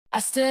I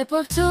step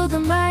up to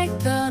the mic,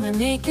 gonna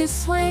make it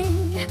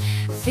swing.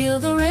 Feel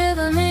the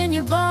rhythm in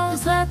your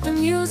bones, let the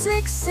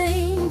music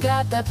sing.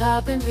 Got that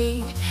poppin'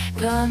 beat,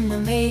 gonna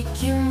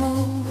make you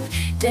move.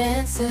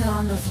 Dancing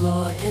on the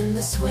floor in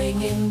the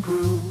swinging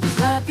groove.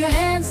 Clap your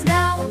hands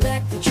now,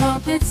 let the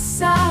trumpets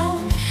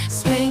sound.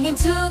 Swinging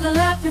to the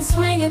left and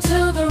swinging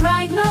to the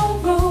right, no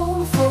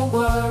room for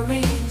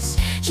worries.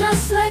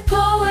 Just let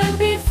go and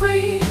be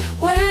free.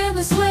 When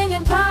the swing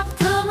and pop,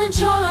 come and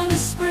join the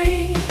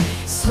spree.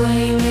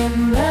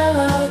 Swinging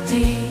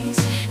melodies,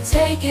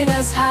 taking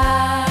us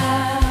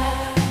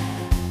high.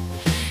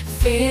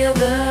 Feel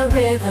the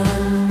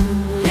rhythm,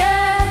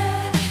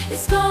 yeah,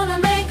 it's gonna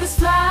make us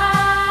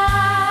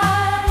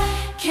fly.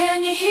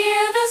 Can you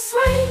hear the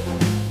swing?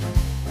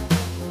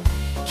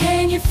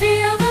 Can you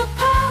feel the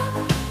pop?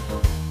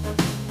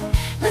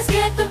 Let's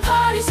get the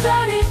party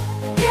started.